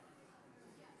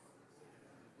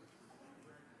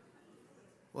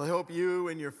Well, I hope you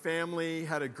and your family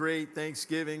had a great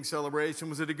Thanksgiving celebration.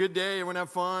 Was it a good day? Everyone have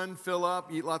fun, fill up,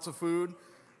 eat lots of food?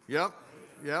 Yep.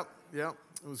 It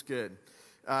was good.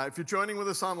 If you're joining with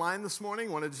us online this morning,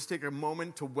 I want to just take a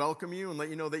moment to welcome you and let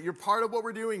you know that you're part of what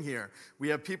we're doing here. We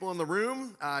have people in the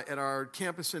room at our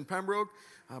campus in Pembroke,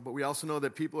 but we also know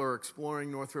that people are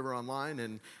exploring North River online,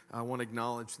 and I want to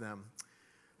acknowledge them.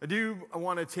 I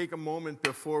want to take a moment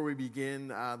before we begin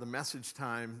the message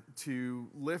time to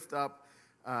lift up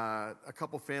a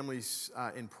couple families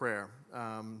in prayer.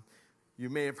 You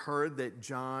may have heard that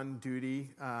John Duty,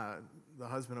 the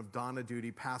husband of Donna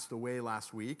Duty, passed away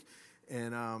last week.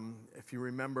 And if you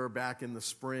remember back in the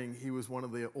spring, he was one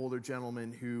of the older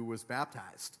gentlemen who was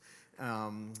baptized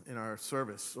in our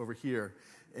service over here.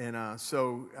 And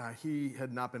so he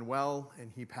had not been well,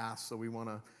 and he passed, so we want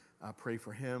to pray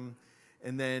for him.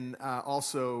 And then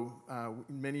also,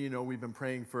 many of you know we've been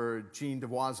praying for Jean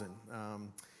DeVoisin,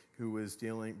 who was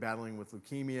battling with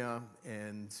leukemia,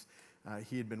 and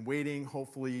he had been waiting,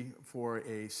 hopefully, for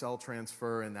a cell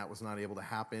transfer, and that was not able to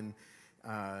happen.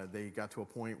 They got to a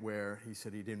point where he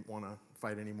said he didn't want to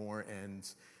fight anymore, and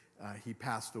he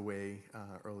passed away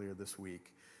earlier this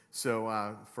week.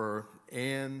 So for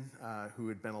Anne, who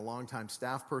had been a longtime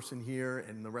staff person here,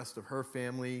 and the rest of her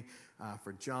family,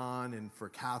 for John and for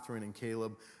Catherine and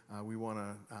Caleb, we want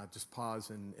to just pause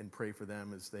and pray for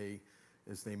them as they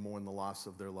mourn the loss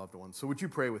of their loved ones. So would you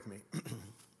pray with me?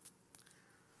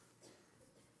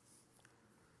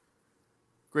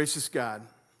 Gracious God,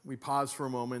 we pause for a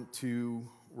moment to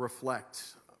reflect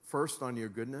first on your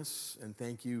goodness and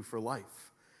thank you for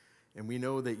life. And we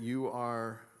know that you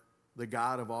are the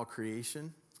God of all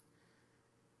creation.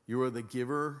 You are the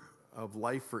giver of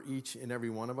life for each and every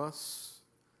one of us.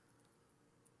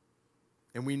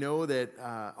 And we know that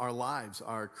our lives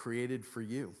are created for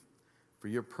you, for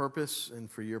your purpose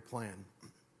and for your plan.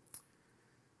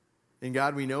 And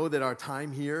God, we know that our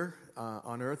time here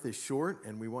on earth is short,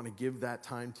 and we want to give that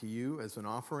time to you as an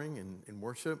offering and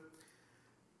worship.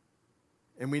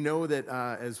 And we know that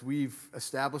as we've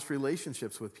established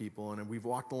relationships with people and we've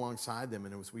walked alongside them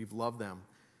and as we've loved them,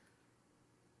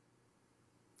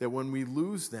 that when we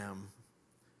lose them,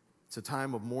 it's a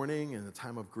time of mourning and a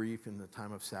time of grief and a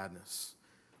time of sadness,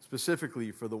 specifically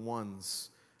for the ones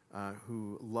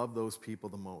who love those people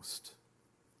the most.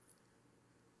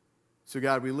 So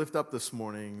God, we lift up this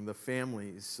morning the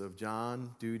families of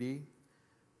John Duty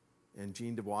and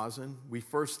Jean DeVoisin. We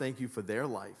first thank you for their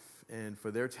life and for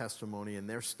their testimony and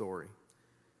their story.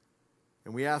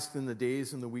 And we ask in the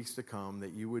days and the weeks to come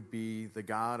that you would be the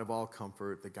God of all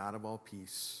comfort, the God of all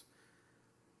peace,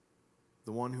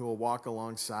 the one who will walk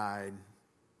alongside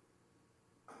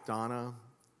Donna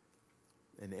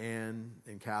and Anne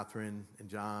and Catherine and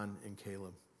John and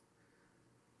Caleb.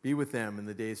 Be with them in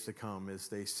the days to come as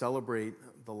they celebrate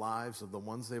the lives of the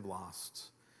ones they've lost,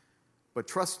 but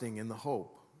trusting in the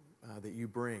hope that you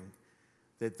bring,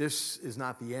 that this is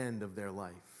not the end of their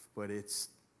life, but it's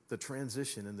the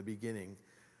transition and the beginning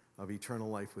of eternal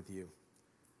life with you.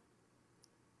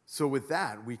 So with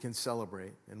that, we can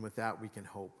celebrate, and with that, we can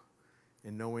hope,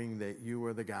 in knowing that you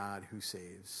are the God who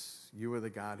saves, you are the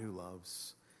God who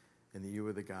loves, and that you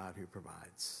are the God who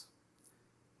provides.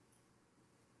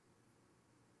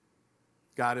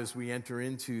 God, as we enter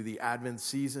into the Advent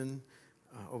season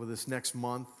over this next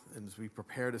month, and as we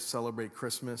prepare to celebrate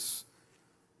Christmas,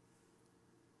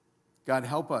 God,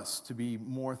 help us to be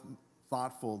more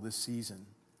thoughtful this season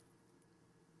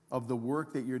of the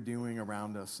work that you're doing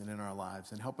around us and in our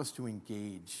lives, and help us to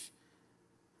engage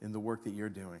in the work that you're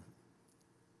doing.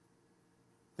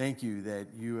 Thank you that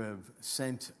you have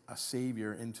sent a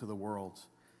Savior into the world.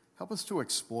 Help us to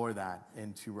explore that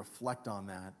and to reflect on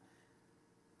that,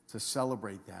 to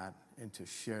celebrate that, and to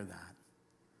share that.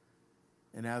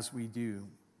 And as we do,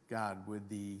 God, with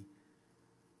the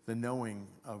knowing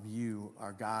of you,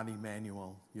 our God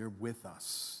Emmanuel, you're with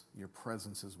us, your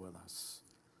presence is with us,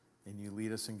 and you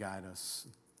lead us and guide us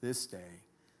this day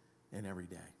and every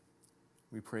day.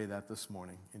 We pray that this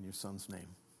morning in your Son's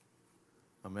name.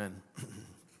 Amen.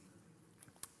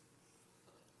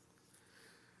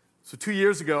 So 2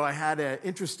 years ago, I had an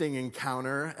interesting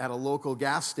encounter at a local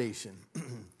gas station.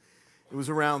 It was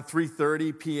around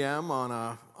 3:30 p.m.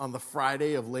 on the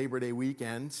Friday of Labor Day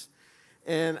weekend.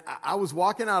 And I was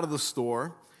walking out of the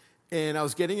store, and I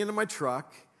was getting into my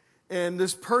truck, and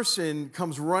this person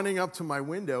comes running up to my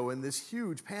window in this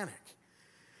huge panic.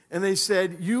 And they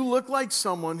said, "You look like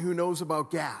someone who knows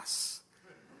about gas."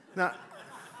 Now,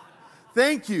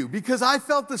 thank you, because I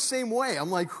felt the same way.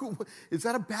 I'm like, is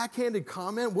that a backhanded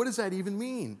comment? What does that even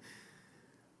mean?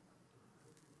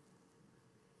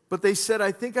 But they said,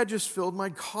 "I think I just filled my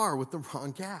car with the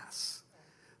wrong gas."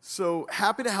 So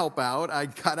happy to help out. I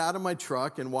got out of my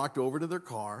truck and walked over to their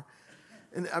car.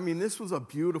 And I mean, this was a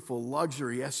beautiful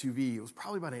luxury SUV. It was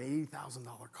probably about an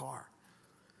 $80,000 car.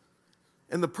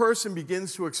 And the person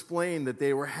begins to explain that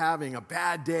they were having a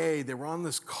bad day. They were on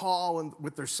this call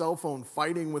with their cell phone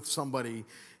fighting with somebody.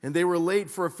 And they were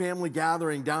late for a family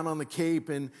gathering down on the Cape.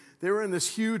 And they were in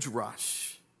this huge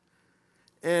rush.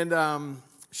 And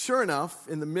sure enough,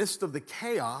 in the midst of the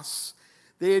chaos,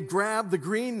 they had grabbed the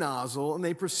green nozzle and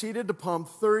they proceeded to pump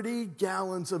 30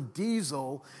 gallons of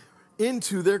diesel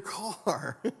into their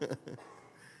car.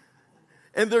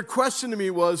 And their question to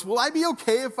me was, will I be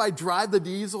okay if I drive the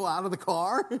diesel out of the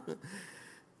car?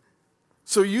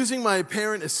 So using my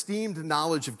apparent esteemed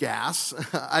knowledge of gas,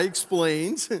 I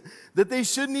explained that they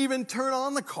shouldn't even turn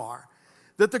on the car,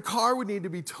 that the car would need to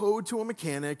be towed to a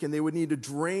mechanic and they would need to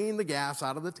drain the gas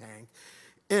out of the tank.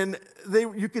 And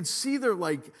you could see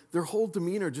their whole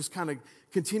demeanor just kind of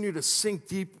continue to sink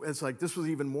deep. It's like this was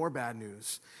even more bad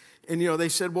news. And they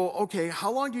said, well, okay,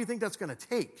 how long do you think that's going to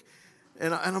take?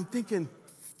 And I'm thinking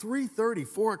 3:30,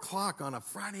 4 o'clock on a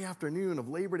Friday afternoon of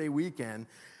Labor Day weekend.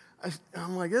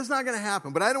 I'm like, it's not going to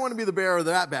happen. But I don't want to be the bearer of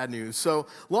that bad news. So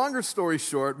longer story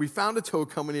short, we found a tow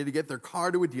company to get their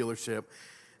car to a dealership.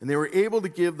 And they were able to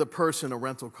give the person a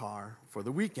rental car for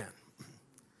the weekend.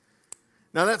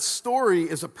 Now, that story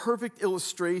is a perfect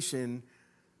illustration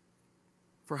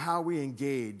for how we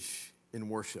engage in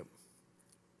worship.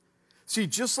 See,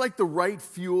 just like the right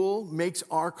fuel makes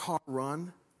our car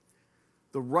run,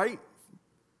 the right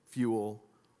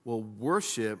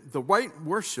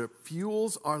worship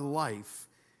fuels our life,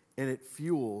 and it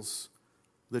fuels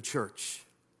the church.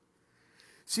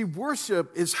 See,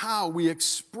 worship is how we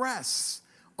express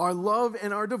our love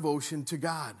and our devotion to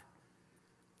God.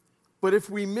 But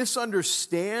if we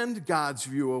misunderstand God's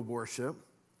view of worship,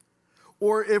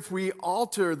 or if we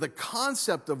alter the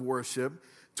concept of worship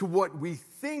to what we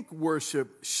think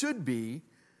worship should be,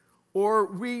 or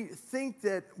we think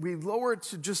that we lower it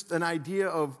to just an idea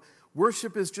of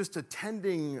worship is just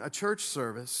attending a church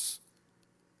service,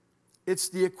 it's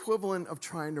the equivalent of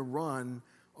trying to run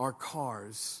our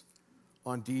cars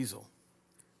on diesel.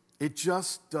 It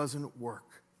just doesn't work.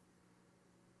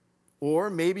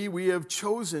 Or maybe we have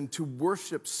chosen to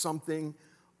worship something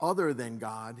other than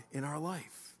God in our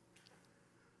life.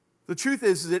 The truth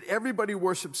is that everybody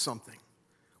worships something.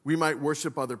 We might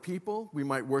worship other people. We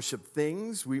might worship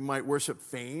things. We might worship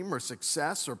fame or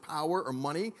success or power or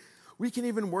money. We can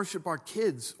even worship our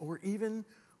kids or even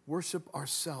worship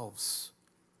ourselves.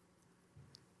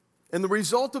 And the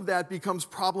result of that becomes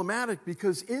problematic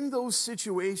because in those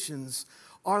situations,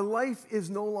 our life is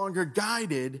no longer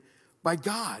guided by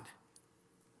God.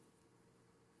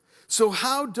 So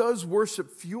how does worship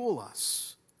fuel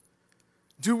us?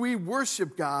 Do we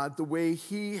worship God the way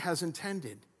He has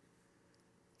intended?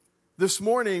 This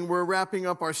morning, we're wrapping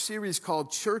up our series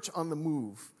called Church on the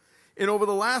Move. And over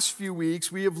the last few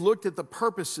weeks, we have looked at the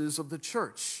purposes of the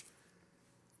church.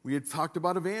 We have talked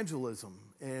about evangelism,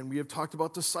 and we have talked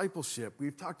about discipleship.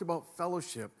 We've talked about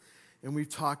fellowship, and we've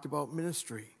talked about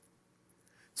ministry.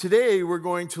 Today, we're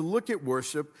going to look at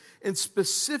worship, and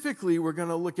specifically, we're going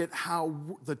to look at how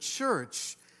the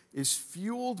church is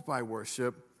fueled by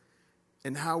worship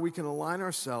and how we can align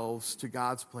ourselves to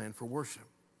God's plan for worship.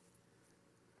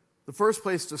 The first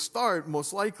place to start,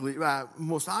 most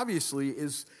obviously,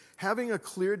 is having a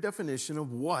clear definition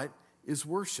of what is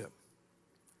worship.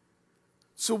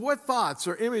 So what thoughts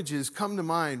or images come to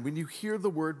mind when you hear the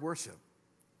word worship?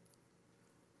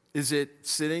 Is it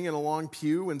sitting in a long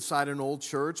pew inside an old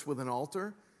church with an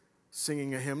altar,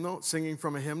 singing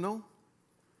from a hymnal?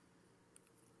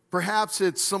 Perhaps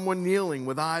it's someone kneeling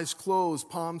with eyes closed,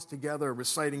 palms together,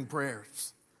 reciting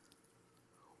prayers.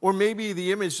 Or maybe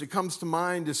the image that comes to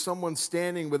mind is someone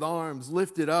standing with arms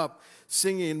lifted up,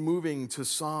 singing and moving to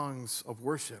songs of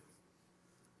worship.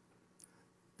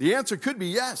 The answer could be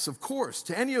yes, of course,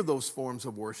 to any of those forms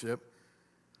of worship.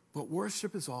 But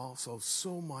worship is also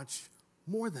so much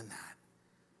more than that.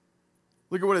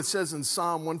 Look at what it says in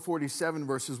Psalm 147,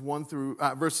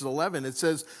 verses 11. It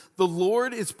says, "The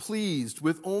Lord is pleased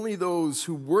with only those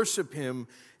who worship Him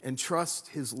and trust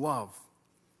His love."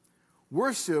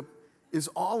 Worship is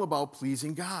all about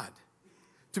pleasing God.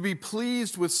 To be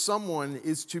pleased with someone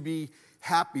is to be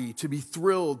happy, to be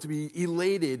thrilled, to be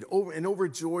elated and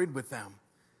overjoyed with them.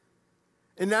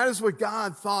 And that is what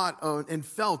God thought and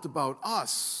felt about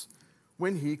us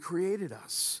when He created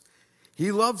us.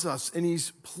 He loves us and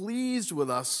He's pleased with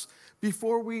us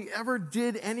before we ever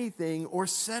did anything or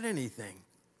said anything.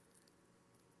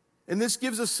 And this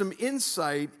gives us some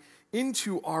insight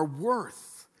into our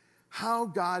worth, how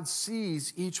God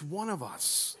sees each one of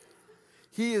us.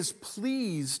 He is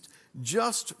pleased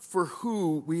just for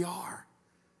who we are.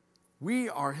 We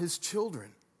are his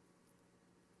children.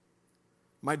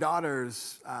 My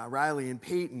daughters, Riley and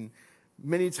Peyton,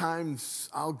 many times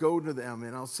I'll go to them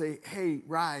and I'll say, hey,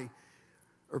 Ry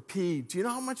or P, do you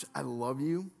know how much I love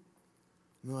you?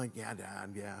 And they're like, yeah,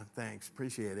 Dad, yeah, thanks,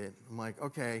 appreciate it. I'm like,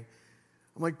 okay.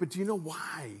 I'm like, but do you know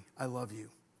why I love you?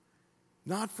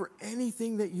 Not for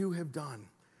anything that you have done,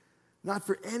 not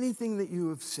for anything that you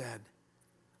have said.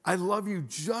 I love you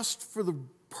just for the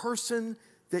person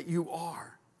that you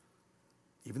are.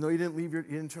 Even though you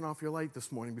didn't turn off your light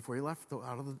this morning before you left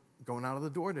going out of the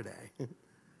door today.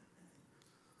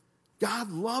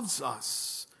 God loves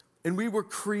us, and we were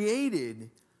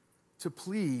created to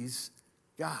please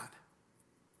God.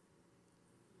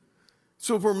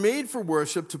 So if we're made for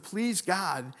worship to please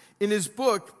God, in his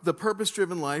book, The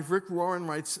Purpose-Driven Life, Rick Warren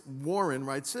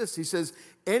writes this. He says,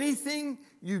 anything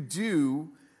you do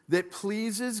that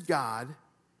pleases God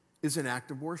is an act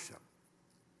of worship.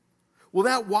 Well,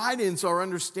 that widens our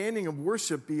understanding of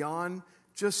worship beyond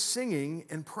just singing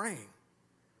and praying.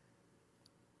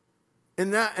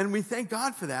 And we thank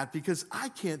God for that, because I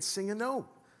can't sing a note.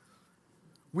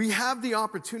 We have the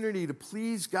opportunity to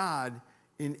please God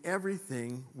in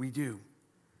everything we do.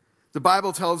 The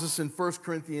Bible tells us in 1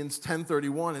 Corinthians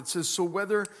 10:31, it says, so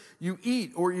whether you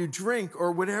eat or you drink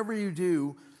or whatever you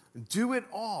do it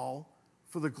all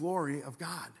for the glory of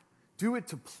God. Do it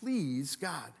to please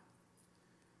God.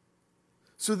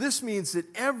 So this means that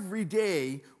every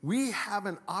day we have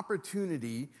an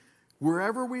opportunity,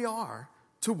 wherever we are,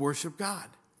 to worship God.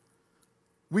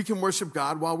 We can worship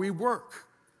God while we work,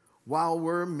 while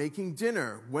we're making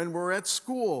dinner, when we're at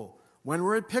school, when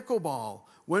we're at pickleball,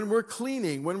 when we're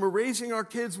cleaning, when we're raising our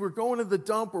kids, we're going to the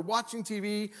dump, we're watching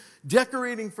TV,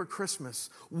 decorating for Christmas.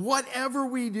 Whatever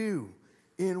we do,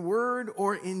 in word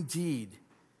or in deed,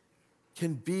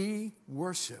 can be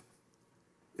worship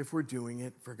if we're doing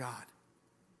it for God.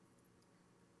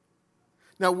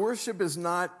 Now, worship is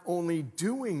not only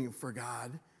doing for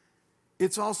God,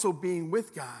 it's also being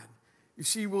with God. You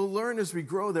see, we'll learn as we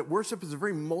grow that worship is a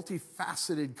very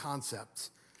multifaceted concept.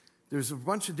 There's a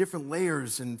bunch of different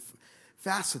layers and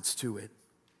facets to it.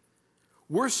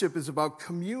 Worship is about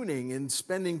communing and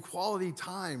spending quality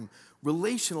time,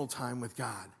 relational time with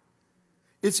God.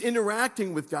 It's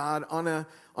interacting with God on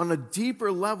a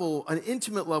deeper level, an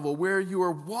intimate level, where you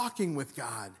are walking with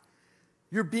God.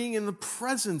 You're being in the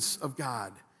presence of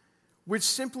God, which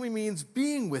simply means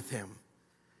being with him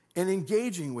and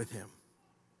engaging with him.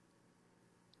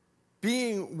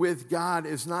 Being with God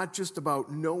is not just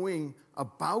about knowing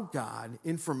about God,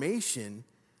 information.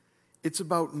 It's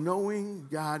about knowing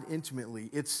God intimately.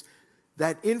 It's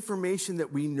that information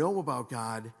that we know about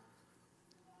God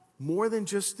more than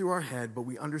just through our head, but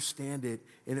we understand it,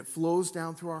 and it flows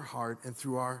down through our heart and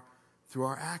through our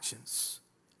actions.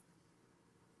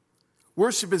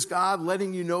 Worship is God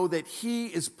letting you know that he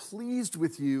is pleased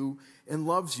with you and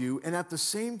loves you, and at the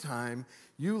same time,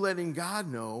 you letting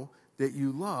God know that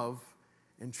you love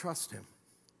and trust him.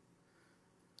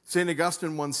 St.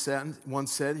 Augustine once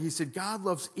said, he said, God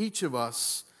loves each of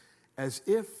us as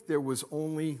if there was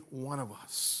only one of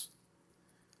us.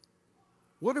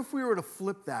 What if we were to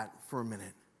flip that for a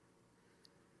minute?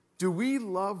 Do we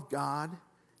love God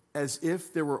as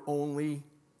if there were only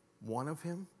one of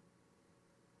him?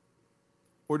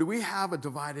 Or do we have a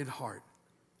divided heart?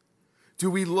 Do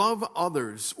we love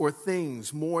others or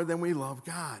things more than we love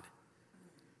God?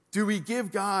 Do we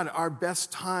give God our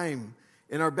best time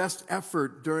and our best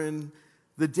effort during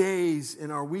the days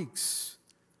and our weeks?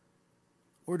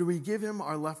 Or do we give him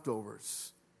our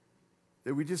leftovers?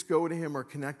 That we just go to him or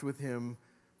connect with him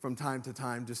from time to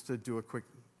time just to do a quick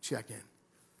check-in,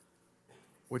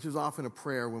 which is often a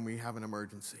prayer when we have an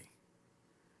emergency.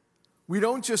 We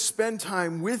don't just spend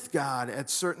time with God at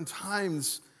certain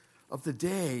times of the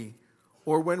day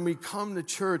or when we come to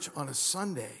church on a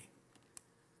Sunday.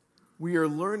 We are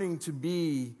learning to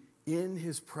be in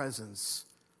his presence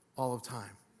all of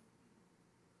time.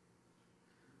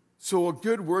 So a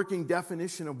good working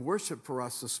definition of worship for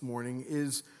us this morning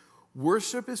is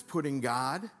worship is putting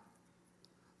God,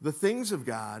 the things of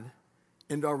God,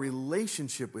 and our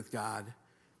relationship with God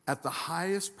at the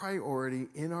highest priority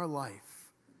in our life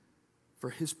for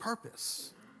his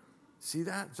purpose. See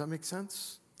that? Does that make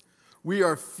sense? We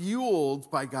are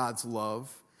fueled by God's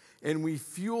love, and we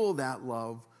fuel that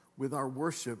love with our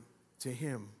worship to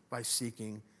him by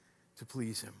seeking to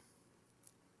please him.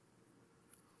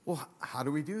 Well, how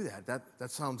do we do that?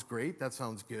 That sounds great. That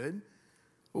sounds good.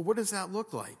 But what does that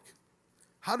look like?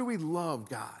 How do we love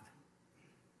God?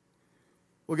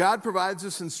 Well, God provides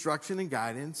us instruction and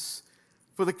guidance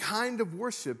for the kind of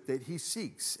worship that he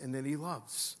seeks and that he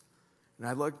loves. And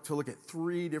I'd like to look at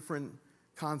three different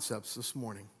concepts this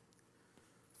morning.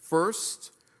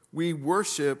 First, we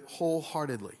worship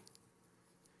wholeheartedly.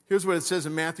 Here's what it says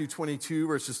in Matthew 22,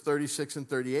 verses 36 and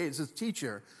 38. It says,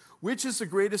 "Teacher, which is the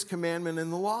greatest commandment in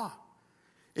the law?"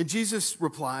 And Jesus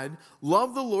replied,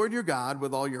 "Love the Lord your God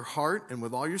with all your heart and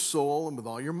with all your soul and with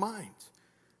all your mind.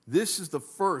 This is the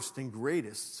first and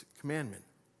greatest commandment."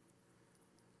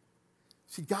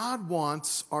 See, God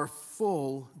wants our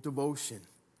full devotion.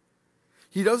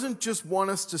 He doesn't just want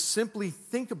us to simply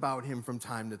think about him from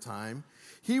time to time.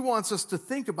 He wants us to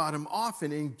think about him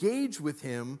often, engage with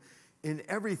him in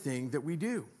everything that we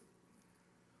do.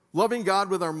 Loving God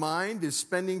with our mind is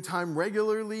spending time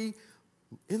regularly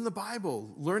in the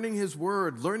Bible, learning his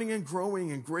word, learning and growing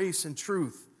in grace and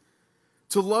truth.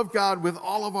 To love God with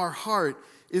all of our heart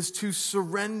is to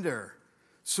surrender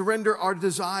our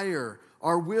desire,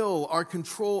 our will, our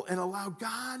control, and allow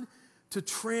God to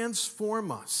transform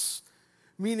us.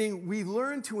 Meaning we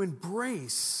learn to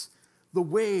embrace the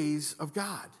ways of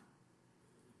God.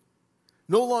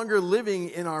 No longer living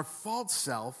in our false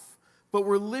self, but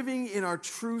we're living in our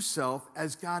true self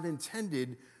as God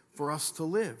intended for us to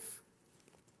live.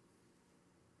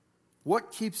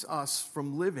 What keeps us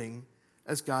from living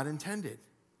as God intended?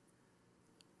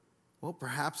 Well,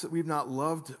 perhaps that we've not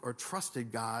loved or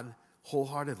trusted God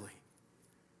wholeheartedly.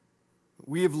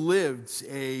 We have lived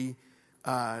a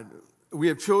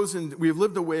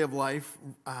way of life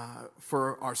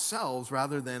for ourselves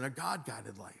rather than a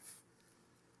God-guided life.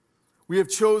 We have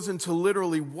chosen to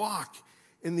literally walk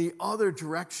in the other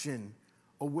direction,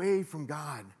 away from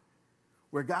God,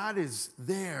 where God is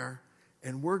there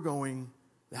and we're going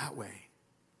that way.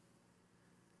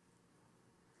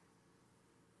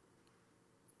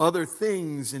 Other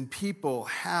things and people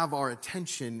have our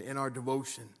attention and our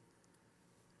devotion.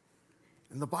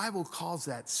 And the Bible calls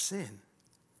that sin.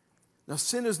 Now,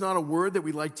 sin is not a word that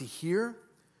we like to hear,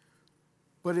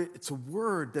 but it's a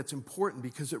word that's important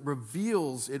because it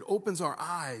opens our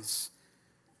eyes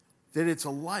that it's a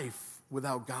life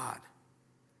without God.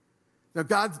 Now,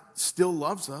 God still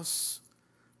loves us,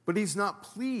 but he's not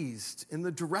pleased in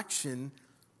the direction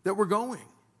that we're going.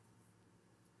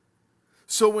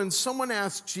 So when someone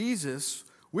asks Jesus,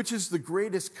 which is the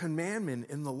greatest commandment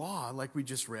in the law, like we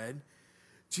just read,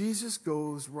 Jesus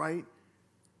goes right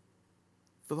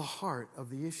for the heart of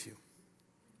the issue.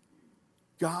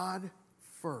 God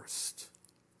first.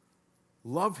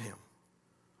 Love him.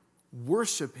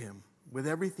 Worship him with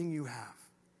everything you have.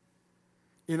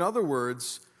 In other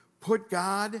words, put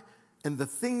God and the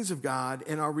things of God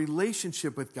and our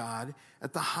relationship with God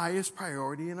at the highest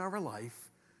priority in our life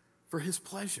for his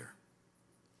pleasure.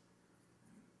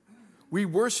 We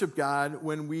worship God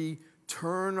when we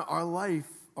turn our life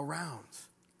around.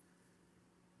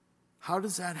 How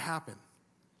does that happen?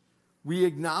 We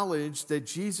acknowledge that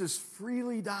Jesus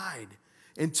freely died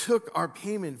and took our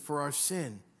payment for our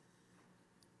sin.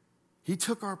 He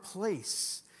took our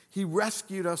place. He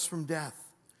rescued us from death.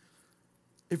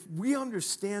 If we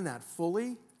understand that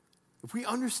fully, if we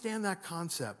understand that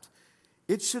concept,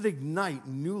 it should ignite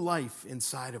new life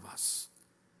inside of us.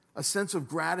 A sense of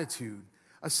gratitude,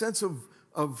 a sense of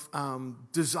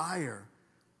desire,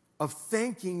 of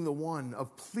thanking the one,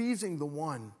 of pleasing the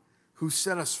one who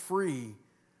set us free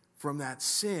from that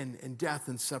sin and death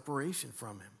and separation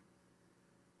from him.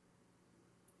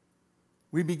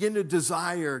 We begin to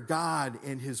desire God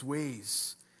and his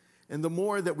ways. And the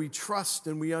more that we trust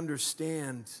and we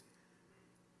understand,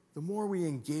 the more we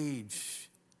engage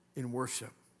in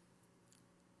worship.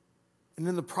 And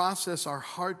in the process, our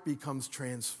heart becomes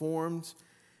transformed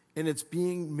and it's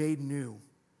being made new.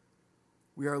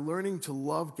 We are learning to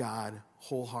love God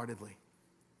wholeheartedly.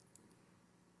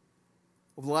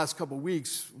 Over the last couple of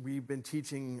weeks, we've been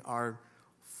teaching our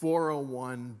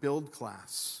 401 build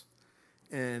class.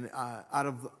 And out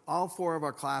of all four of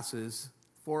our classes,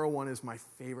 401 is my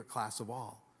favorite class of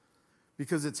all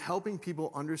because it's helping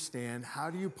people understand how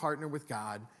do you partner with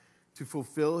God to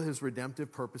fulfill his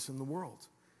redemptive purpose in the world.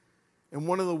 And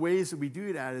one of the ways that we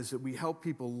do that is that we help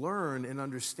people learn and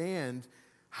understand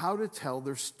how to tell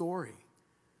their story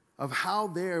of how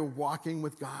they're walking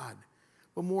with God,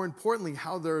 but more importantly,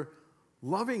 how they're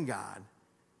loving God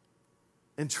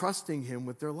and trusting him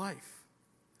with their life.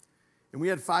 And we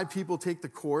had 5 people take the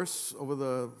course over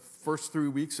the first 3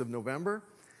 weeks of November,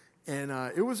 and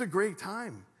it was a great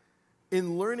time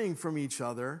in learning from each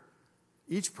other,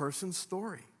 each person's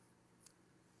story.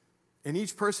 And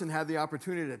each person had the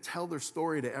opportunity to tell their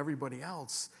story to everybody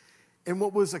else. And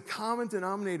what was a common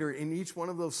denominator in each one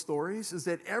of those stories is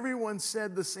that everyone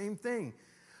said the same thing.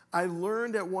 I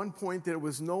learned at one point that it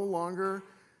was no longer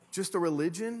just a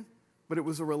religion, but it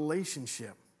was a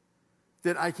relationship,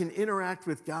 that I can interact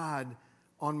with God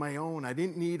on my own. I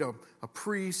didn't need a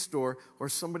priest or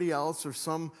somebody else or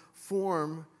some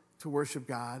form to worship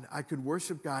God. I could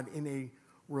worship God in a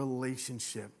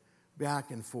relationship,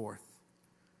 back and forth.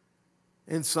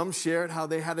 And some shared how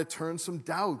they had to turn some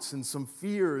doubts and some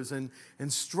fears and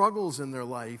struggles in their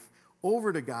life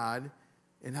over to God,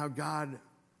 and how God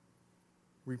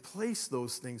replaced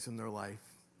those things in their life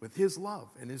with his love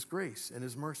and his grace and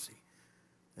his mercy.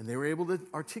 And they were able to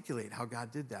articulate how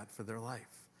God did that for their life.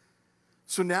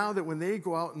 So now that when they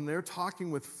go out and they're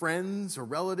talking with friends or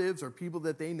relatives or people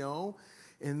that they know,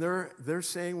 and they're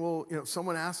saying, well,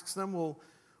 someone asks them, well,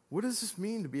 what does this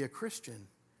mean to be a Christian?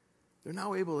 They're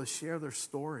now able to share their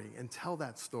story and tell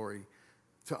that story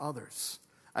to others.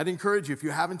 I'd encourage you, if you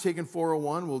haven't taken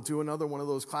 401, we'll do another one of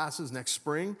those classes next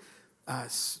spring.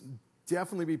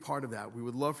 Definitely be part of that. We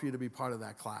would love for you to be part of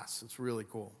that class. It's really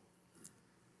cool.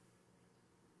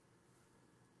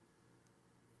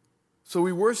 So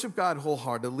we worship God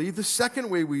wholeheartedly. The second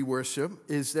way we worship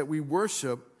is that we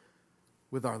worship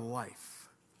with our life.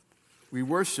 We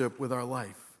worship with our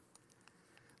life.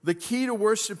 The key to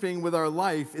worshiping with our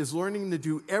life is learning to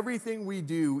do everything we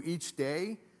do each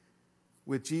day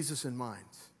with Jesus in mind,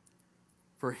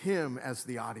 for him as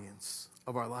the audience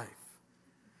of our life.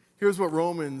 Here's what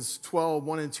Romans 12,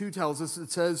 1 and 2 tells us.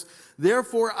 It says,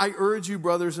 therefore I urge you,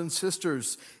 brothers and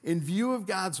sisters, in view of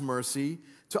God's mercy,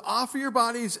 to offer your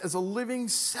bodies as a living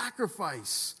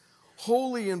sacrifice,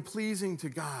 holy and pleasing to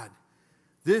God.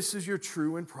 This is your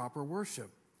true and proper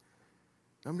worship.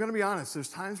 I'm going to be honest, there's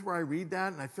times where I read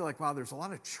that and I feel like, wow, there's a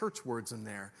lot of church words in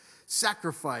there.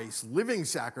 Sacrifice, living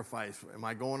sacrifice. Am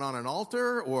I going on an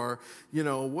altar? Or,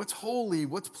 what's holy?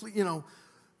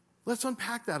 Let's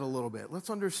unpack that a little bit. Let's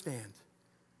understand.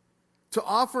 To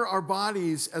offer our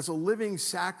bodies as a living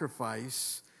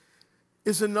sacrifice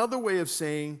is another way of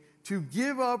saying to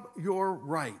give up your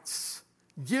rights,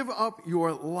 give up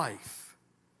your life.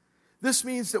 This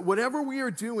means that whatever we are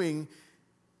doing,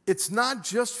 it's not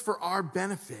just for our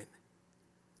benefit,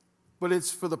 but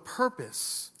it's for the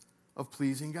purpose of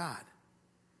pleasing God.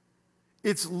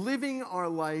 It's living our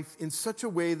life in such a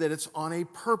way that it's on a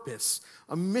purpose,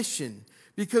 a mission,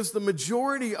 because the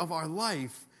majority of our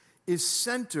life is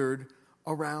centered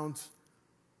around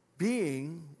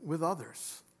being with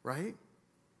others, right?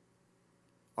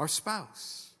 Our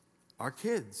spouse, our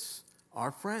kids,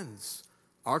 our friends,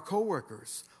 our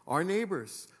coworkers, our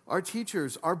neighbors, our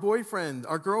teachers, our boyfriend,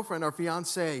 our girlfriend, our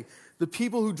fiance, the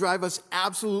people who drive us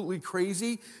absolutely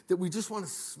crazy that we just want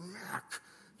to smack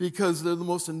because they're the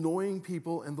most annoying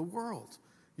people in the world.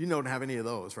 You don't have any of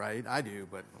those, right? I do,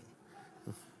 but...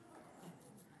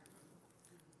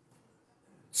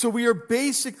 So we are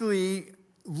basically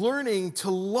learning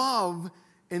to love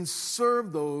and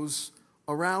serve those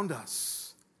around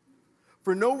us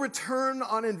for no return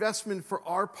on investment for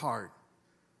our part,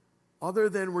 other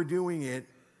than we're doing it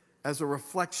as a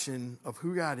reflection of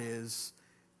who God is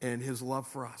and his love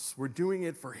for us. We're doing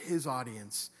it for his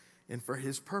audience and for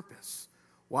his purpose.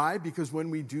 Why? Because when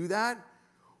we do that,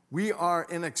 we are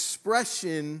an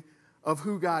expression of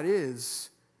who God is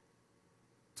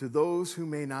to those who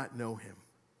may not know him,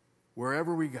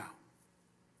 wherever we go.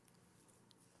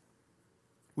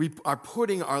 We are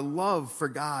putting our love for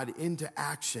God into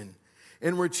action,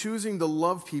 and we're choosing to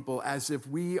love people as if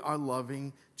we are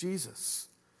loving Jesus.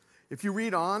 If you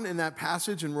read on in that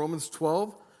passage in Romans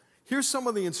 12, here's some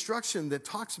of the instruction that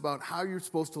talks about how you're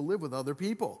supposed to live with other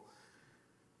people.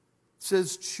 It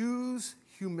says, choose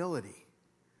humility.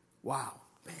 Wow,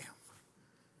 bam.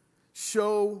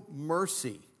 Show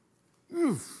mercy.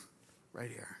 Oof, right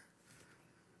here.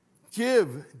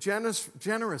 Give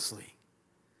generously.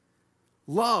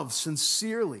 Love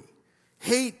sincerely.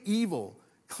 Hate evil.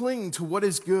 Cling to what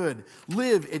is good.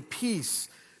 Live at peace.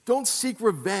 Don't seek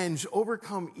revenge.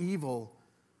 Overcome evil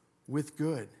with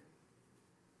good.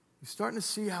 You're starting to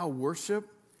see how worship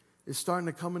is starting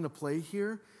to come into play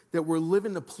here? That we're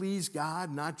living to please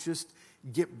God, not just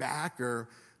get back or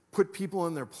put people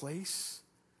in their place,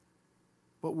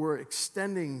 but we're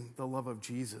extending the love of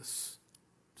Jesus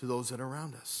to those that are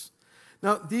around us.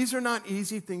 Now, these are not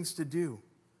easy things to do,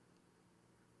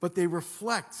 but they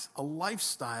reflect a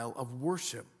lifestyle of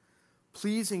worship,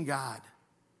 pleasing God,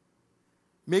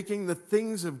 making the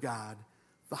things of God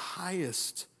the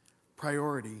highest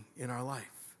priority in our life.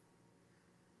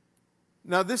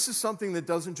 Now, this is something that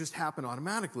doesn't just happen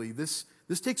automatically. This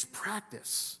takes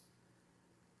practice.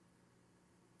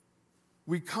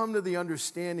 We come to the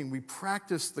understanding, we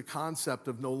practice the concept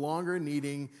of no longer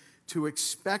needing to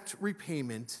expect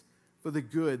repayment for the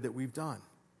good that we've done.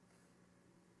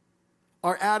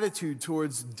 Our attitude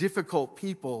towards difficult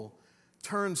people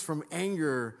turns from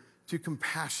anger to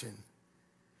compassion.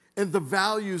 And the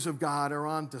values of God are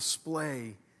on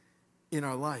display in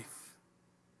our life.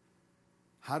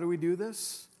 How do we do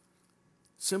this?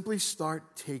 Simply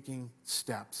start taking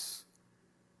steps.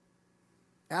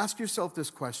 Ask yourself this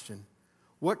question: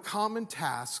 what common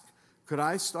task could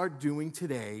I start doing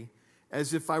today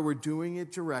as if I were doing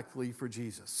it directly for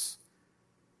Jesus?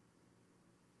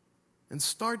 And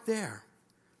start there.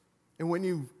 And when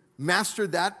you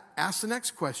mastered that, ask the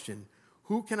next question: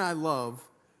 who can I love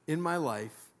in my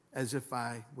life as if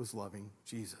I was loving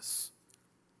Jesus?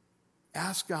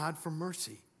 Ask God for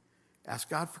mercy. Ask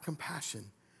God for compassion.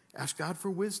 Ask God for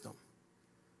wisdom.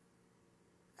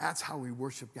 That's how we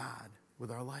worship God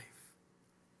with our life.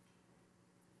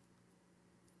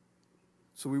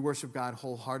 So we worship God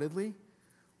wholeheartedly.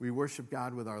 We worship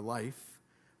God with our life.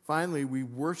 Finally, we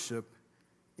worship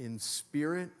in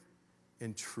spirit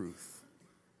and truth.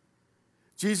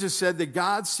 Jesus said that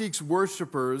God seeks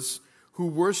worshipers who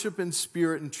worship in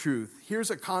spirit and truth. Here's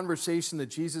a conversation that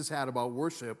Jesus had about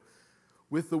worship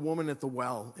with the woman at the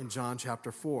well in John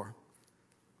chapter 4.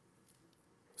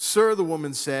 "Sir," the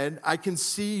woman said, "I can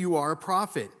see you are a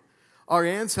prophet. Our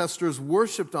ancestors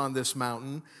worshipped on this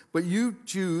mountain, but you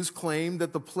Jews claim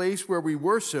that the place where we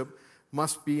worship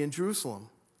must be in Jerusalem."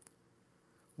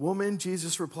 "Woman,"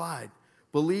 Jesus replied,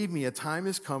 "believe me, a time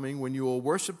is coming when you will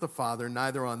worship the Father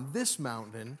neither on this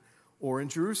mountain or in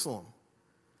Jerusalem.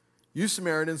 You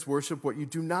Samaritans worship what you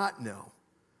do not know.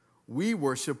 We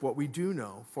worship what we do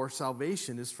know, for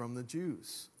salvation is from the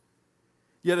Jews.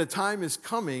 Yet a time is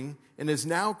coming and has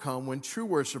now come when true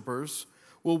worshipers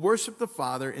will worship the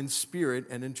Father in spirit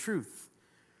and in truth,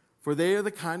 for they are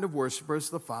the kind of worshipers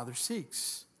the Father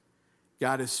seeks.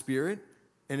 God is spirit,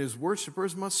 and his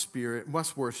worshipers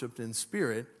must worship in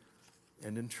spirit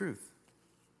and in truth."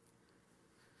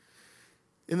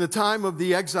 In the time of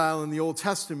the exile in the Old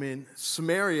Testament,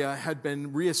 Samaria had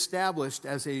been reestablished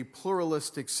as a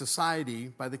pluralistic society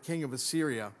by the king of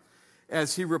Assyria,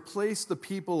 as he replaced the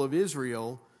people of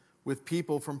Israel with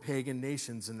people from pagan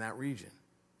nations in that region.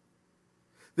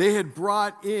 They had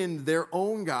brought in their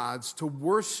own gods to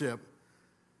worship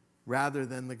rather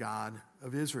than the God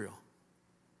of Israel.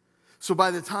 So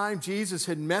by the time Jesus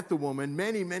had met the woman,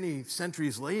 many, many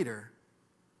centuries later,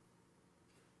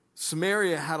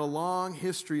 Samaria had a long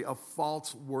history of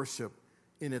false worship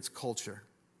in its culture.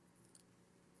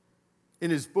 In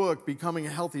his book, Becoming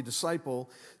a Healthy Disciple,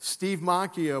 Steve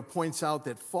Macchio points out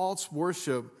false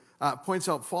worship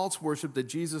that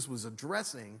Jesus was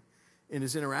addressing in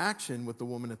his interaction with the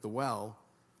woman at the well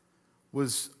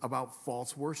was about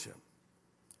false worship.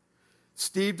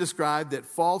 Steve described that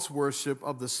false worship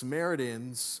of the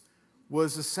Samaritans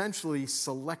was essentially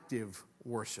selective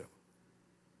worship.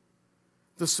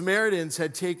 The Samaritans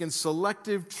had taken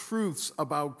selective truths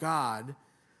about God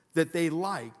that they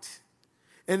liked,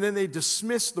 and then they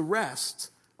dismissed the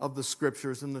rest of the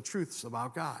scriptures and the truths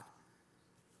about God.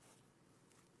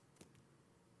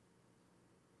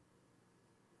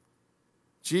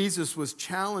 Jesus was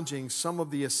challenging some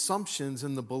of the assumptions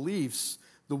and the beliefs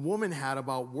the woman had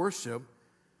about worship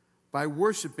by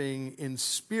worshiping in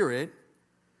spirit,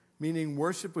 meaning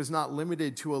worship was not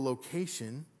limited to a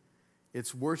location.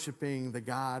 It's worshiping the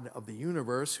God of the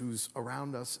universe who's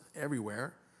around us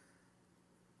everywhere.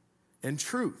 And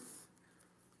truth.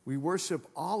 We worship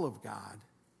all of God,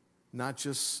 not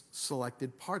just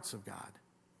selected parts of God.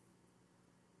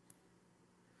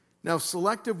 Now,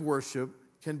 selective worship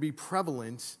can be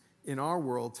prevalent in our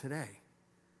world today.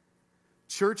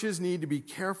 Churches need to be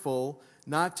careful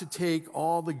not to take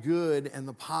all the good and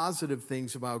the positive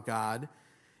things about God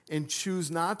and choose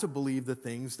not to believe the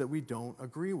things that we don't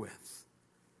agree with.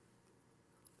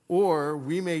 Or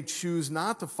we may choose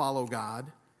not to follow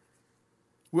God,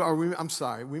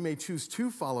 we may choose to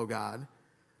follow God,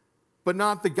 but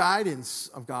not the guidance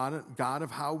of God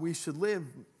of how we should live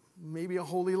maybe a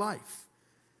holy life.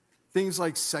 Things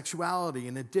like sexuality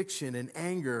and addiction and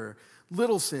anger,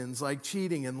 little sins like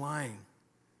cheating and lying.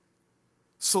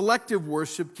 Selective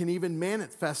worship can even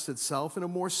manifest itself in a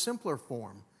more simpler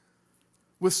form.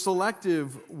 With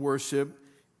selective worship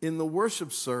in the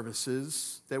worship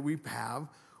services that we have,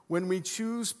 when we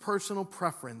choose personal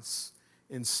preference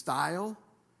in style,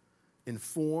 in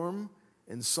form,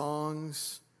 in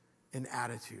songs, in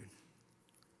attitude.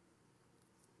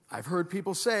 I've heard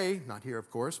people say, not here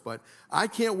of course, but I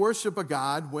can't worship a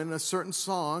God when a certain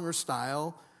song or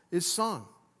style is sung.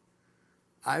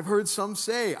 I've heard some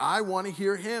say, I want to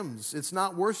hear hymns. It's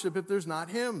not worship if there's not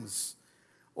hymns.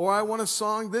 Or I want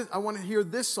to hear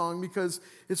this song because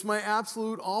it's my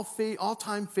absolute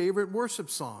all-time favorite worship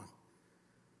song.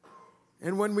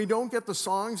 And when we don't get the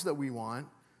songs that we want,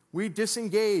 we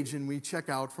disengage and we check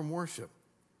out from worship.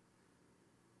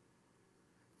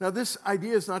 Now, this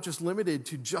idea is not just limited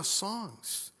to just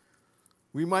songs.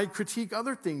 We might critique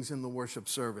other things in the worship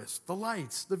service: the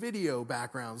lights, the video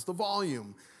backgrounds, the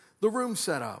volume, the room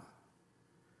setup.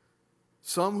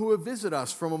 Some who have visited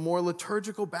us from a more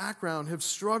liturgical background have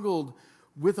struggled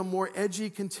with a more edgy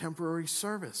contemporary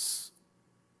service.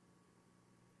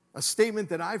 A statement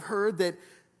that I've heard that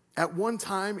at one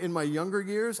time in my younger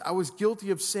years, I was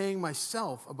guilty of saying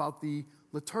myself about the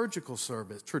liturgical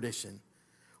service tradition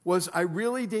was, I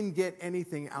really didn't get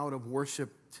anything out of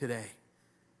worship today.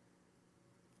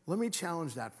 Let me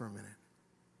challenge that for a minute.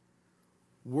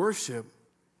 Worship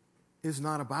is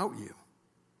not about you.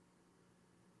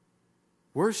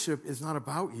 Worship is not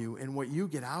about you and what you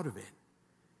get out of it.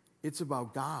 It's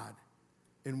about God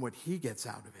and what He gets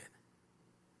out of it.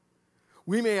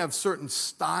 We may have certain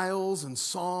styles and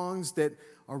songs that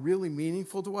are really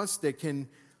meaningful to us, that can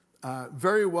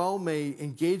very well may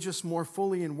engage us more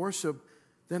fully in worship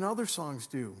than other songs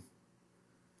do.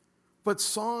 But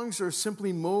songs are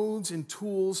simply modes and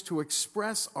tools to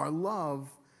express our love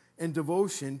and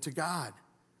devotion to God.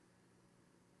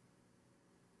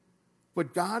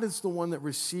 But God is the one that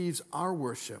receives our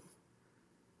worship.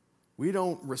 We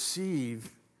don't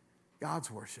receive God's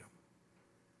worship.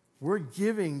 We're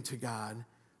giving to God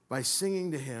by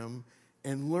singing to Him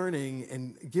and learning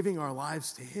and giving our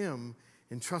lives to Him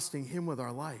and trusting Him with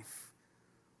our life.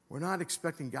 We're not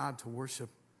expecting God to worship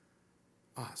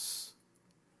us.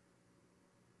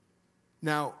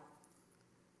 Now,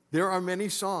 there are many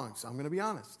songs, I'm going to be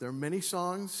honest, there are many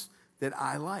songs that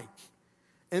I like.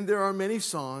 And there are many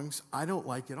songs I don't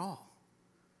like at all.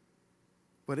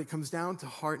 But it comes down to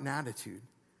heart and attitude.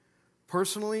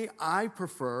 Personally, I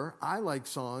like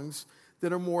songs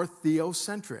that are more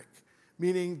theocentric,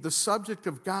 meaning the subject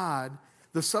of God,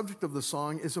 the subject of the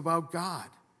song is about God.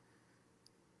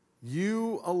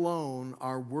 You alone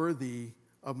are worthy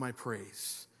of my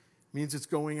praise. It means it's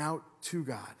going out to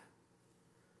God.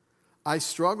 I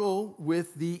struggle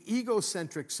with the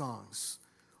egocentric songs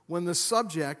when the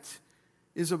subject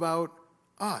is about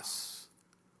us,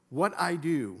 what I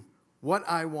do, what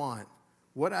I want,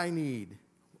 what I need,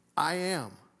 I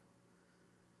am.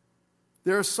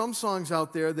 There are some songs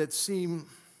out there that seem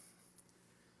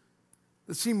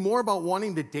more about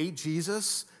wanting to date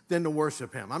Jesus than to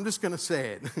worship Him. I'm just going to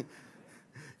say it.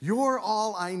 You're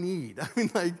all I need. I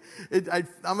mean,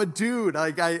 I'm a dude.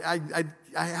 I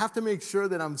have to make sure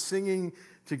that I'm singing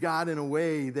to God in a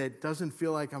way that doesn't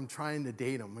feel like I'm trying to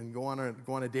date Him and go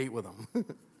on a date with Him.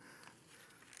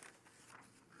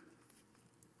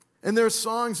 And there are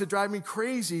songs that drive me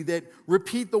crazy that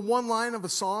repeat the one line of a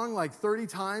song like 30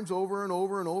 times over and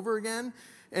over and over again.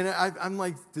 And I'm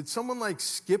like, did someone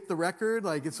skip the record?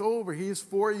 Like, it's over. He is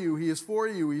for you. He is for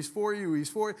you. He's for you. He's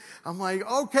for you. I'm like,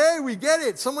 okay, we get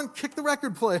it. Someone kick the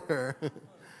record player.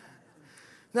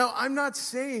 Now, I'm not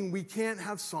saying we can't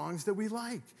have songs that we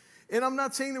like. And I'm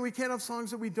not saying that we can't have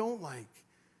songs that we don't like.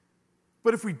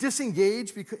 But if we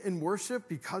disengage in worship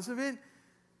because of it,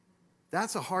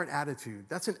 that's a heart attitude.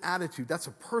 That's an attitude. That's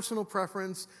a personal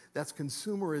preference. That's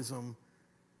consumerism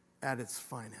at its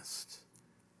finest.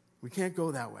 We can't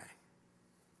go that way.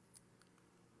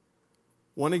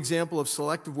 One example of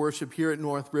selective worship here at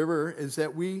North River is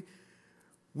that we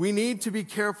need to be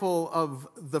careful of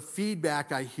the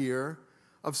feedback I hear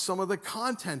of some of the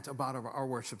content about our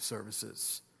worship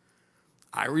services.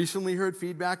 I recently heard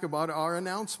feedback about our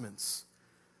announcements.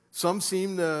 Some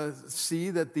seem to see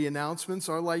that the announcements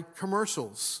are like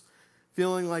commercials,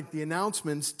 feeling like the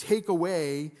announcements take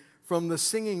away from the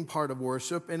singing part of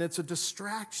worship, and it's a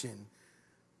distraction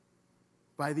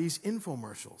by these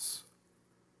infomercials.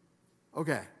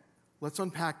 Okay, let's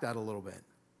unpack that a little bit.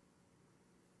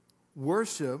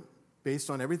 Worship, based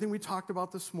on everything we talked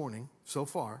about this morning so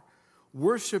far,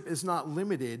 worship is not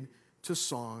limited to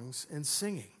songs and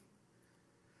singing.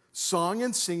 Song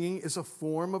and singing is a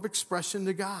form of expression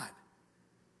to God.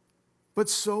 But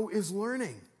so is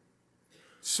learning.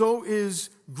 So is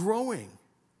growing.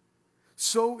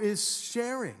 So is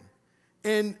sharing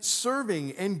and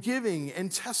serving and giving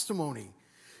and testimony.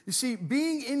 You see,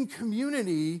 being in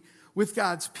community with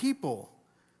God's people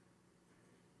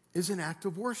is an act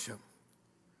of worship.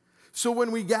 So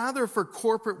when we gather for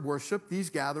corporate worship, these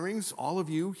gatherings, all of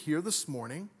you here this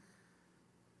morning,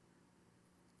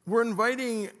 we're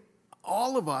inviting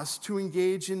all of us to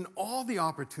engage in all the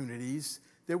opportunities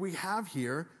that we have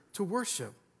here to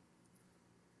worship.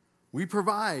 We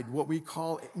provide what we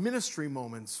call ministry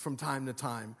moments from time to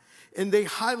time, and they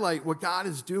highlight what God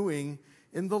is doing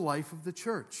in the life of the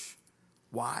church.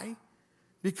 Why?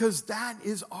 because that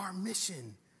is our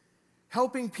mission.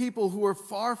 Helping people who are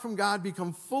far from God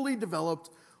become fully developed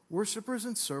worshipers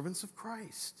and servants of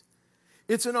Christ.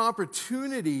 It's an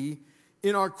opportunity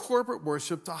in our corporate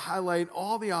worship to highlight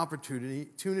all the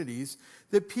opportunities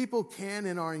that people can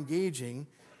and are engaging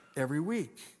every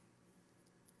week.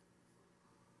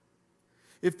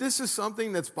 If this is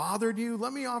something that's bothered you,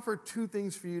 let me offer 2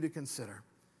 things for you to consider.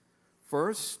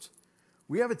 First,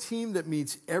 we have a team that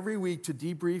meets every week to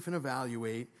debrief and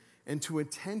evaluate and to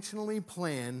intentionally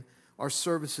plan our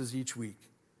services each week.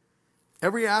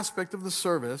 Every aspect of the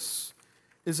service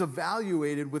is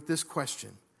evaluated with this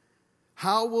question: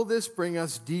 how will this bring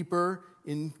us deeper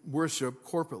in worship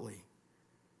corporately?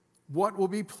 What will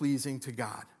be pleasing to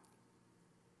God?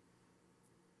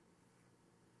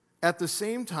 At the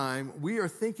same time, we are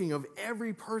thinking of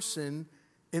every person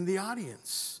in the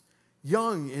audience,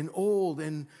 young and old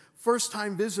and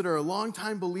first-time visitor,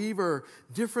 long-time believer,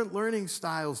 different learning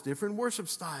styles, different worship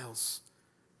styles.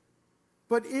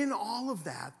 But in all of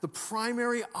that, the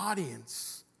primary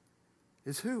audience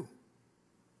is who?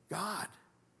 God.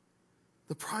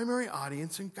 The primary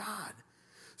audience in God.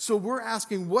 So we're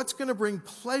asking, what's going to bring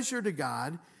pleasure to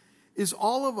God? Is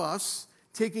all of us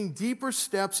taking deeper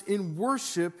steps in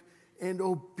worship and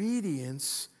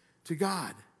obedience to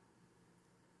God.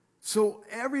 So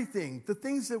everything, the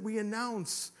things that we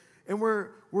announce and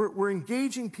we're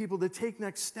engaging people to take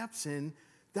next steps in,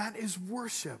 that is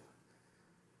worship.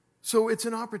 So it's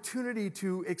an opportunity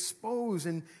to expose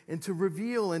and to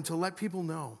reveal and to let people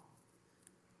know.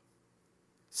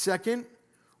 Second,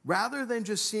 rather than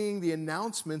just seeing the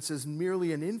announcements as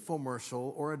merely an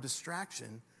infomercial or a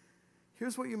distraction,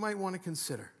 here's what you might want to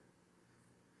consider.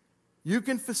 You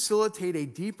can facilitate a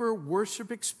deeper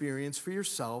worship experience for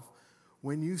yourself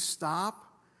when you stop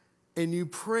and you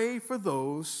pray for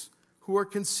those who are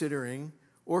considering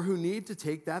or who need to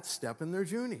take that step in their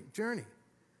journey.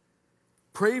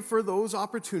 Pray for those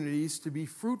opportunities to be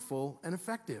fruitful and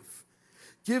effective.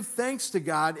 Give thanks to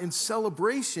God in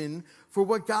celebration for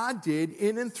what God did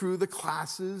in and through the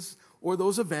classes or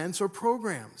those events or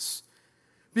programs,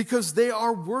 because they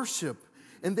are worship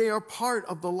and they are part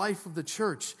of the life of the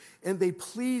church, and they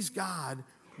please God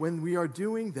when we are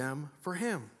doing them for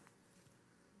Him.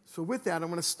 So with that, I'm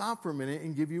going to stop for a minute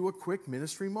and give you a quick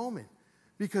ministry moment,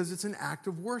 because it's an act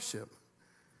of worship.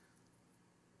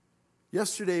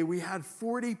 Yesterday, we had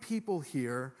 40 people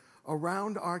here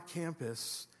around our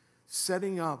campus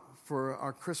setting up for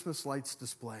our Christmas lights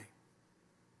display.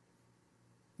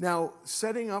 Now,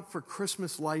 setting up for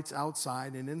Christmas lights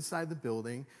outside and inside the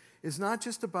building is not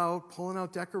just about pulling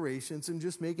out decorations and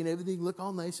just making everything look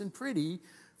all nice and pretty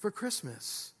for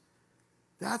Christmas.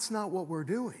 That's not what we're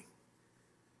doing.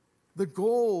 The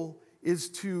goal is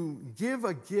to give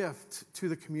a gift to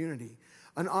the community,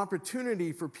 an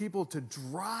opportunity for people to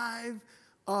drive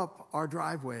up our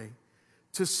driveway,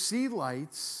 to see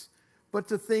lights, but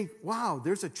to think, wow,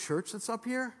 there's a church that's up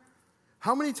here?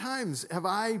 How many times have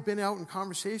I been out in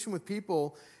conversation with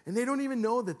people and they don't even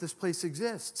know that this place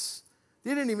exists?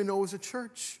 They didn't even know it was a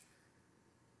church.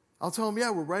 I'll tell them,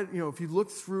 yeah, we're right, if you look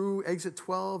through exit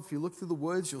 12, if you look through the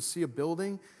woods, you'll see a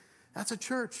building. That's a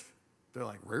church. They're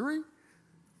like, really?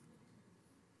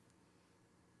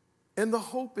 And the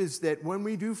hope is that when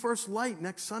we do First Light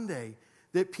next Sunday,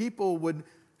 that people would,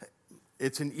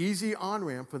 it's an easy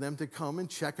on-ramp for them to come and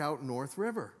check out North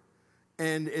River.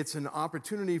 And it's an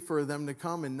opportunity for them to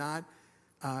come and not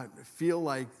feel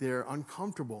like they're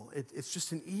uncomfortable. It's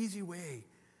just an easy way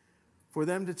for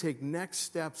them to take next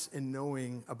steps in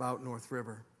knowing about North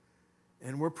River.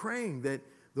 And we're praying that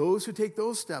those who take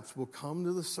those steps will come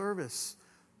to the service,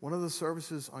 one of the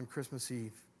services on Christmas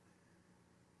Eve.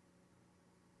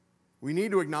 We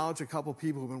need to acknowledge a couple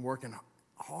people who've been working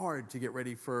hard to get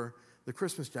ready for the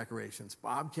Christmas decorations.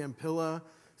 Bob Campilla,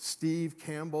 Steve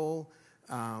Campbell,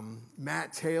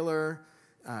 Matt Taylor,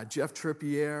 Jeff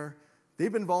Trippier.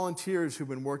 They've been volunteers who've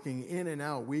been working in and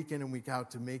out, week in and week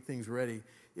out, to make things ready.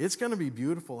 It's going to be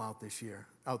beautiful out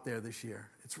there this year.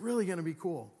 It's really going to be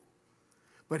cool.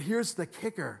 But here's the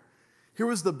kicker. Here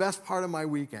was the best part of my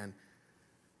weekend.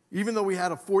 Even though we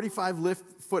had a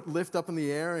 45-foot lift up in the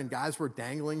air and guys were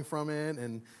dangling from it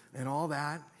and all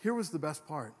that, here was the best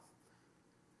part.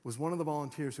 Was one of the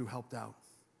volunteers who helped out.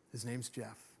 His name's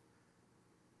Jeff.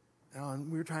 And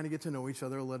we were trying to get to know each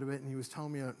other a little bit, and he was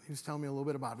telling me a little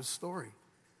bit about his story.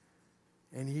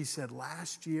 And he said,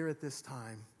 last year at this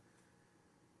time,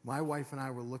 my wife and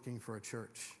I were looking for a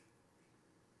church.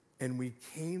 And we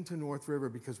came to North River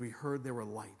because we heard there were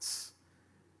lights.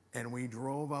 And we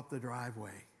drove up the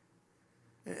driveway.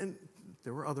 And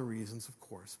there were other reasons, of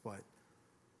course, but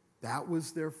that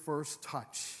was their first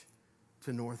touch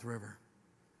to North River.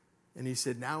 And he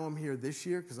said, now I'm here this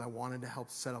year because I wanted to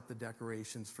help set up the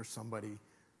decorations for somebody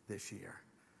this year.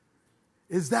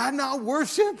 Is that not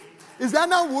worship? Is that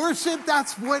not worship?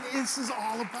 That's what this is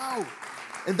all about.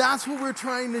 And that's what we're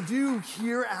trying to do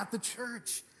here at the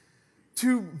church.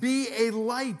 To be a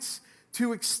light,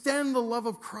 to extend the love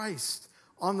of Christ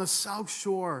on the South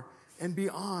Shore and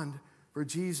beyond for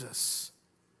Jesus.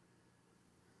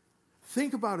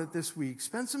 Think about it this week.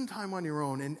 Spend some time on your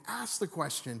own and ask the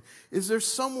question, is there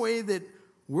some way that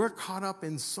we're caught up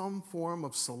in some form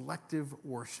of selective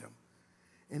worship?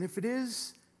 And if it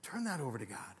is, turn that over to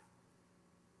God.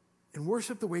 And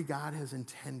worship the way God has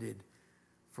intended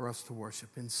for us to worship,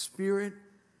 in spirit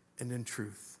and in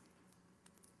truth.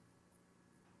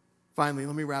 Finally,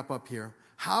 let me wrap up here.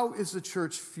 How is the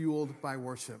church fueled by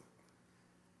worship?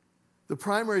 The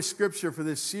primary scripture for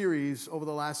this series over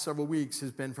the last several weeks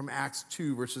has been from Acts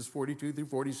 2, verses 42 through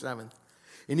 47.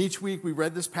 And each week we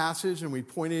read this passage and we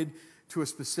pointed to a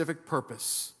specific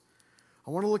purpose.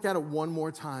 I want to look at it one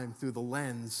more time through the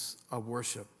lens of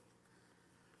worship.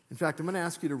 In fact, I'm going to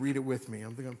ask you to read it with me.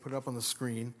 I'm going to put it up on the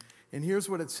screen. And here's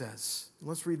what it says.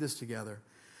 Let's read this together.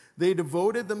 They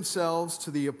devoted themselves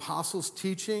to the apostles'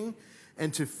 teaching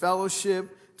and to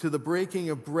fellowship, to the breaking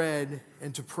of bread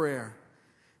and to prayer.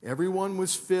 Everyone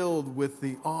was filled with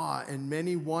the awe and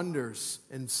many wonders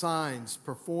and signs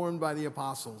performed by the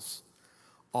apostles.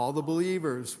 All the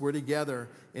believers were together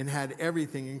and had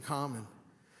everything in common.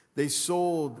 They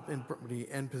sold property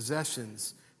and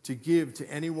possessions to give to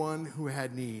anyone who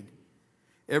had need.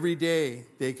 Every day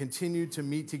they continued to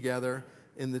meet together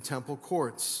in the temple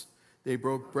courts. They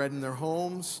broke bread in their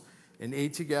homes and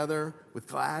ate together with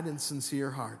glad and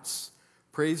sincere hearts,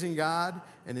 praising God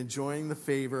and enjoying the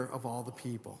favor of all the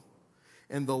people.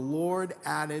 And the Lord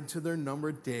added to their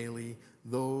number daily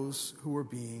those who were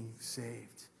being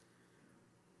saved.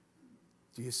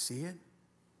 Do you see it?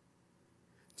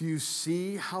 Do you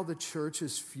see how the church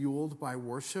is fueled by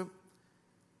worship?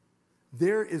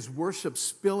 There is worship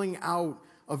spilling out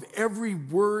of every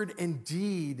word and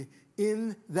deed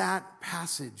in that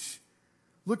passage.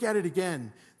 Look at it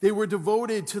again. They were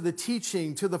devoted to the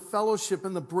teaching, to the fellowship,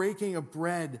 and the breaking of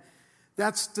bread.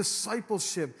 That's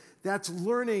discipleship. That's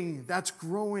learning. That's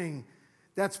growing.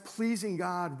 That's pleasing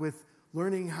God with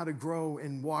learning how to grow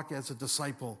and walk as a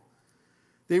disciple.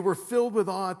 They were filled with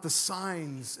awe at the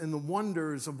signs and the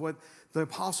wonders of what the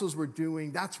apostles were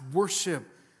doing. That's worship.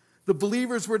 The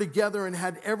believers were together and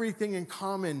had everything in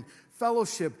common.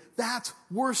 Fellowship. That's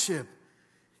worship.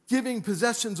 Giving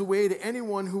possessions away to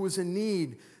anyone who was in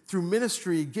need through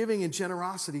ministry, giving, and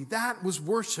generosity. That was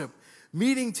worship.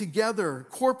 Meeting together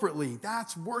corporately.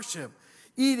 That's worship.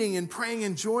 Eating and praying,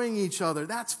 enjoying each other.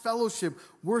 That's fellowship,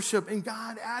 worship, and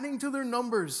God adding to their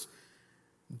numbers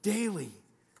daily.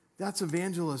 That's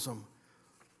evangelism.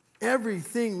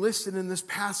 Everything listed in this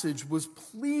passage was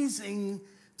pleasing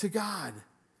to God.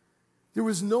 There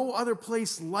was no other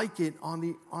place like it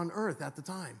on earth at the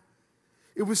time.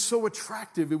 It was so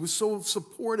attractive. It was so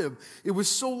supportive. It was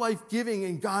so life-giving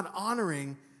and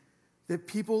God-honoring that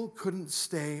people couldn't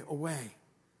stay away.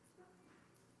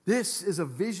 This is a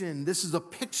vision. This is a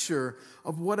picture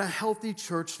of what a healthy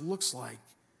church looks like.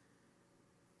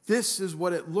 This is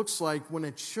what it looks like when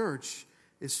a church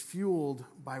is fueled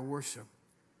by worship.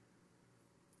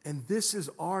 And this is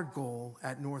our goal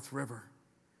at North River,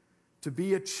 to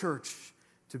be a church,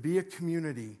 to be a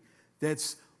community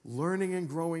that's learning and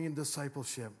growing in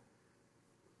discipleship,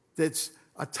 that's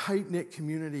a tight-knit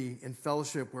community and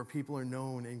fellowship where people are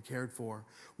known and cared for,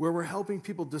 where we're helping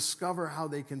people discover how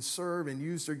they can serve and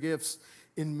use their gifts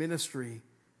in ministry,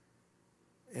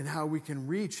 and how we can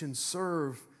reach and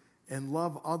serve and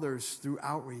love others through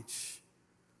outreach,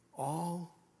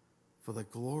 all for the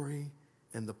glory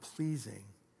and the pleasing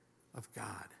of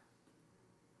God.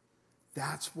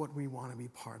 That's what we want to be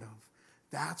part of.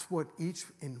 That's what each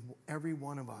and every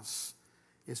one of us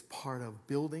is part of,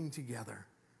 building together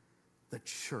the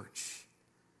church,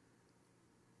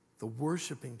 the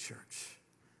worshiping church,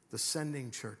 the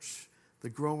sending church, the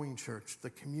growing church, the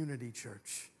community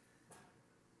church,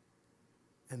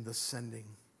 and the sending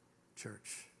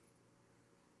church.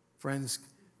 Friends,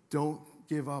 don't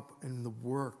give up in the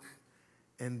work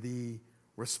and the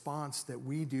response that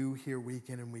we do here week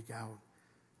in and week out.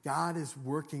 God is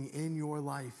working in your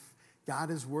life.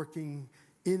 God is working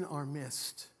in our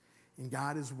midst. And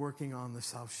God is working on the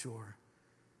South Shore.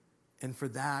 And for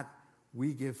that,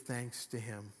 we give thanks to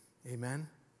him. Amen? Amen.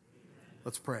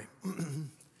 Let's pray.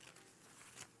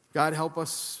 God, help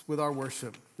us with our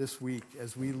worship this week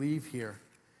as we leave here.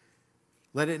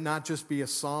 Let it not just be a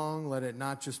song. Let it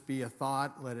not just be a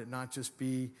thought. Let it not just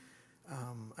be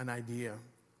an idea.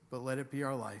 But let it be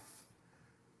our life.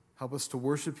 Help us to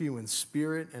worship you in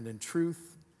spirit and in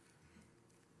truth.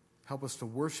 Help us to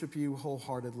worship you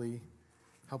wholeheartedly.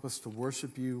 Help us to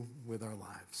worship you with our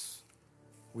lives.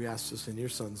 We ask this in your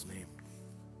Son's name.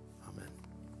 Amen.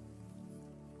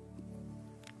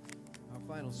 Our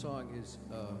final song is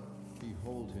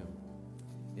Behold Him.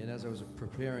 And as I was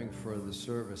preparing for the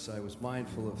service, I was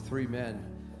mindful of three men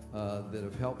that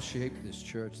have helped shape this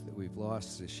church that we've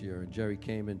lost this year. And Jerry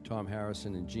Kamen, Tom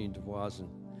Harrison, and Gene DeVoisin.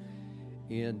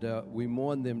 And we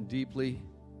mourn them deeply,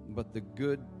 but the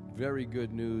good, very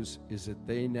good news is that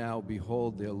they now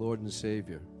behold their Lord and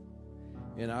Savior.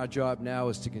 And our job now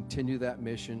is to continue that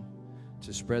mission,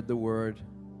 to spread the word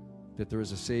that there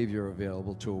is a Savior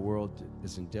available to a world that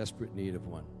is in desperate need of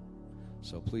one.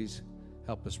 So please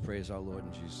help us praise our Lord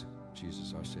and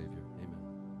Jesus our Savior.